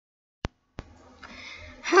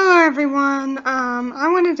Hello everyone,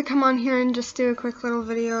 I wanted to come on here and just do a quick little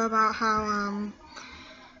video about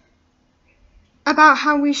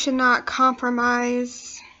how we should not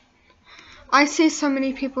compromise. I see so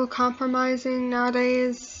many people compromising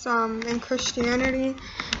nowadays in Christianity,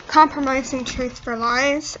 compromising truth for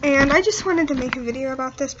lies, and I just wanted to make a video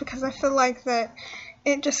about this because I feel like that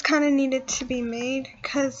it just kind of needed to be made,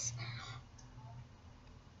 because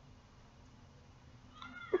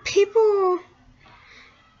people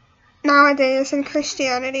nowadays in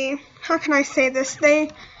Christianity, how can I say this, they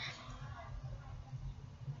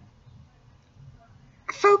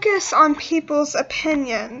focus on people's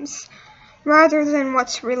opinions rather than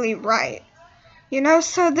what's really right. You know,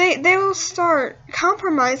 so they will start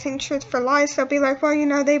compromising truth for lies. They'll be like, well, you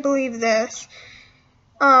know, they believe this.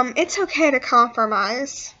 It's okay to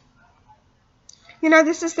compromise. You know,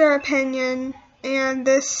 this is their opinion, and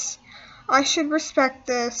I should respect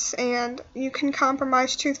this, and you can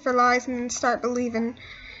compromise truth for lies and then start believing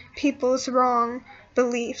people's wrong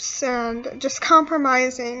beliefs and just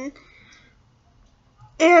compromising.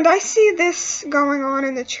 And I see this going on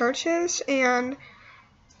in the churches, and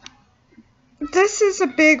this is a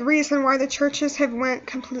big reason why the churches have went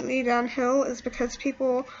completely downhill, is because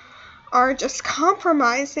people are just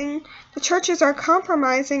compromising. The churches are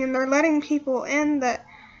compromising, and they're letting people in that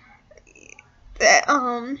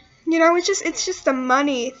you know, it's just a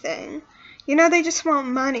money thing. You know, they just want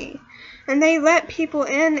money. And they let people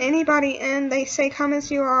in, anybody in. They say, come as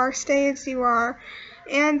you are, stay as you are.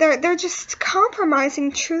 And they're just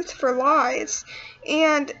compromising truth for lies.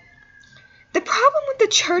 And the problem with the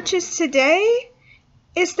churches today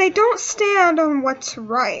is they don't stand on what's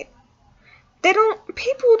right.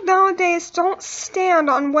 People nowadays don't stand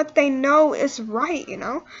on what they know is right, you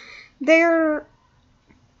know. They're,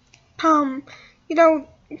 you know,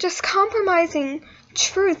 just compromising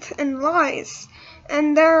truth and lies.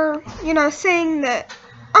 And they're, you know, saying that,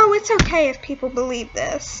 oh, it's okay if people believe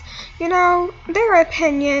this. You know, their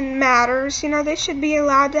opinion matters. You know, they should be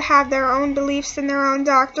allowed to have their own beliefs and their own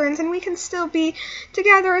doctrines, and we can still be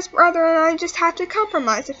together as brethren, and I just have to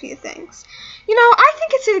compromise a few things. You know, I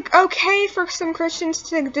think it's okay for some Christians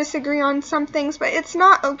to disagree on some things, but it's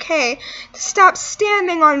not okay to stop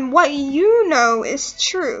standing on what you know is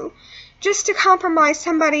true just to compromise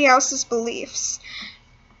somebody else's beliefs.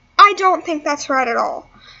 I don't think that's right at all.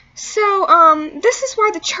 So, this is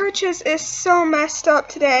why the churches is so messed up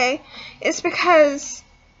today, is because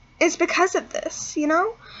of this, you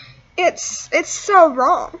know? It's so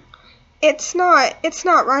wrong. It's not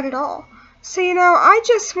right at all. So, you know, I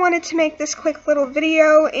just wanted to make this quick little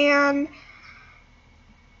video, and,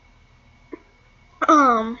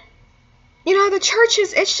 you know, the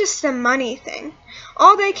churches, it's just a money thing.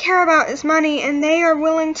 All they care about is money, and they are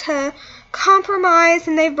willing to compromise,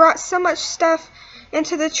 and they've brought so much stuff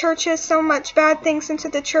into the churches, so much bad things into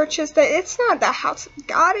the churches, that it's not the house of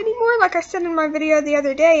God anymore. Like I said in my video the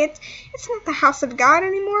other day, it's not the house of God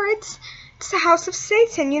anymore. It's the house of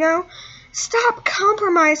Satan, you know. Stop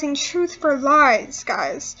compromising truth for lies,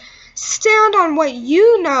 guys. Stand on what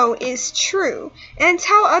you know is true, and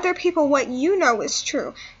tell other people what you know is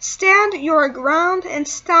true. Stand your ground and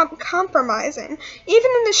stop compromising.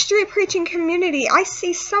 Even in the street preaching community, I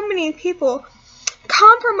see so many people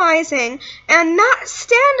compromising and not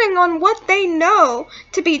standing on what they know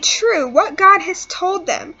to be true, what God has told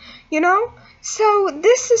them, you know? So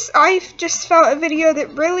I just felt a video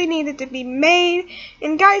that really needed to be made.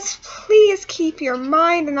 And guys, please keep your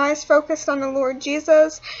mind and eyes focused on the Lord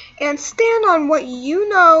Jesus and stand on what you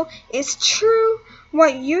know is true,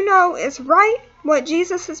 what you know is right, what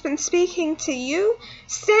Jesus has been speaking to you.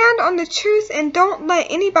 Stand on the truth and don't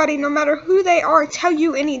let anybody, no matter who they are, tell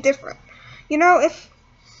you any different. You know,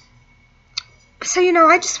 so, you know,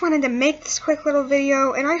 I just wanted to make this quick little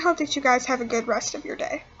video, and I hope that you guys have a good rest of your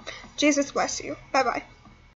day. Jesus bless you. Bye-bye.